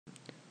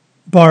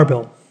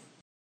Barbell.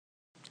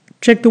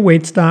 Check the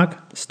weight stack.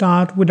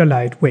 Start with a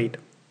light weight.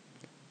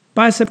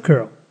 Bicep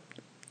curl.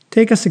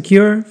 Take a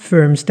secure,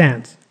 firm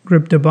stance.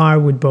 Grip the bar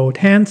with both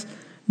hands.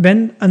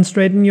 Bend and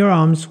straighten your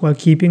arms while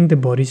keeping the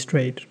body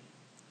straight.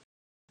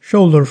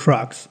 Shoulder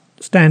shrugs.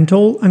 Stand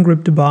tall and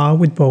grip the bar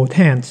with both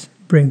hands.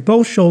 Bring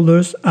both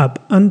shoulders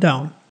up and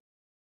down.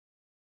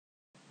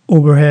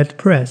 Overhead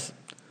press.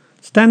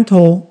 Stand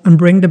tall and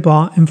bring the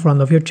bar in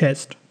front of your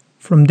chest.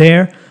 From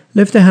there,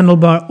 lift the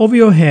handlebar over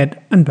your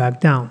head and back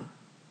down.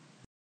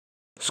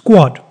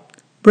 Squat.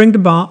 Bring the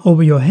bar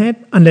over your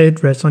head and let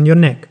it rest on your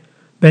neck.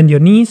 Bend your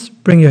knees,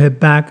 bring your hip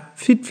back,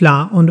 feet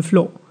flat on the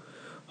floor.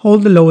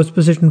 Hold the lowest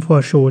position for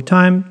a short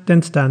time,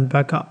 then stand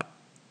back up.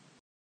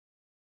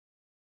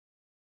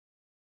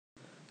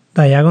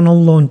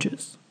 Diagonal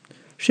lunges.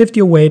 Shift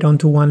your weight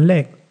onto one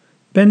leg.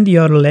 Bend the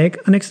other leg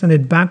and extend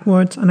it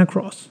backwards and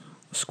across.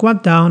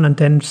 Squat down and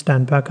then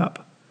stand back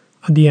up.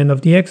 At the end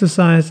of the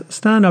exercise,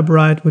 stand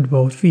upright with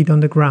both feet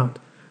on the ground.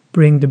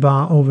 Bring the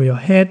bar over your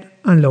head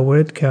and lower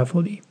it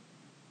carefully.